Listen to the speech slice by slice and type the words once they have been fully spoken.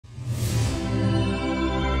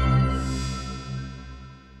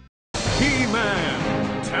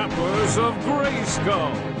powers of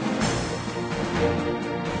Grayskull.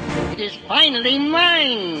 It is finally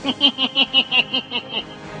mine!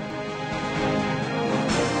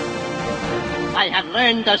 I have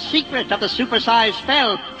learned the secret of the supersized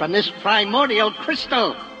spell from this primordial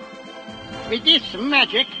crystal. With this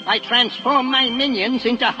magic, I transform my minions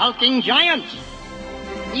into hulking giants.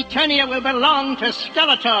 Eternia will belong to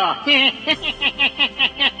Skeletor.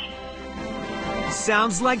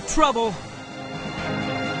 Sounds like trouble.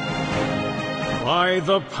 By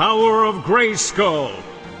the power of Grayskull,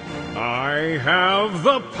 I have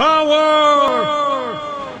the power!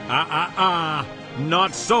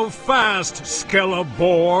 Not so fast,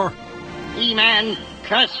 Skeletor. He-Man,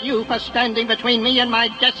 curse you for standing between me and my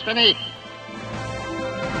destiny.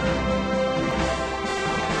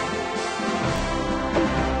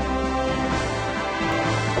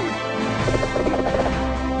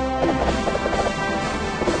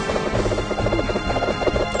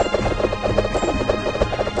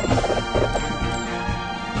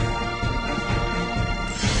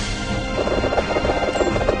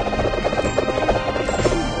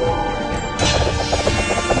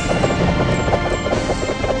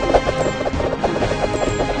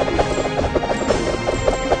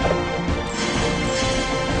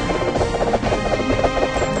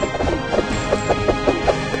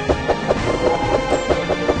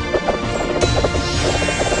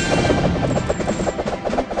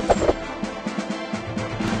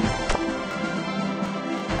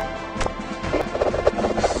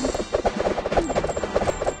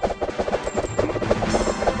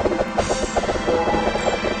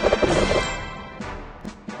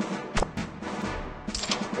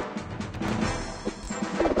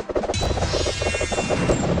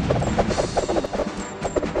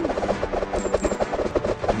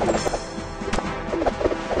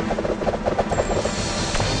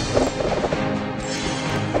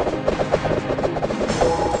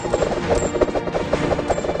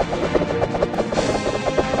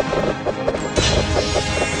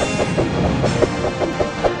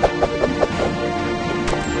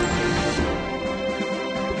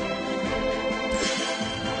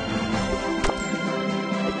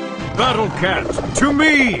 Battle Cat, to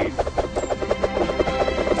me!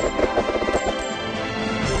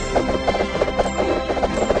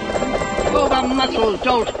 Over muscles,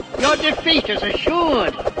 Dolt. Your defeat is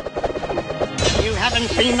assured. You haven't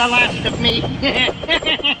seen the last of me.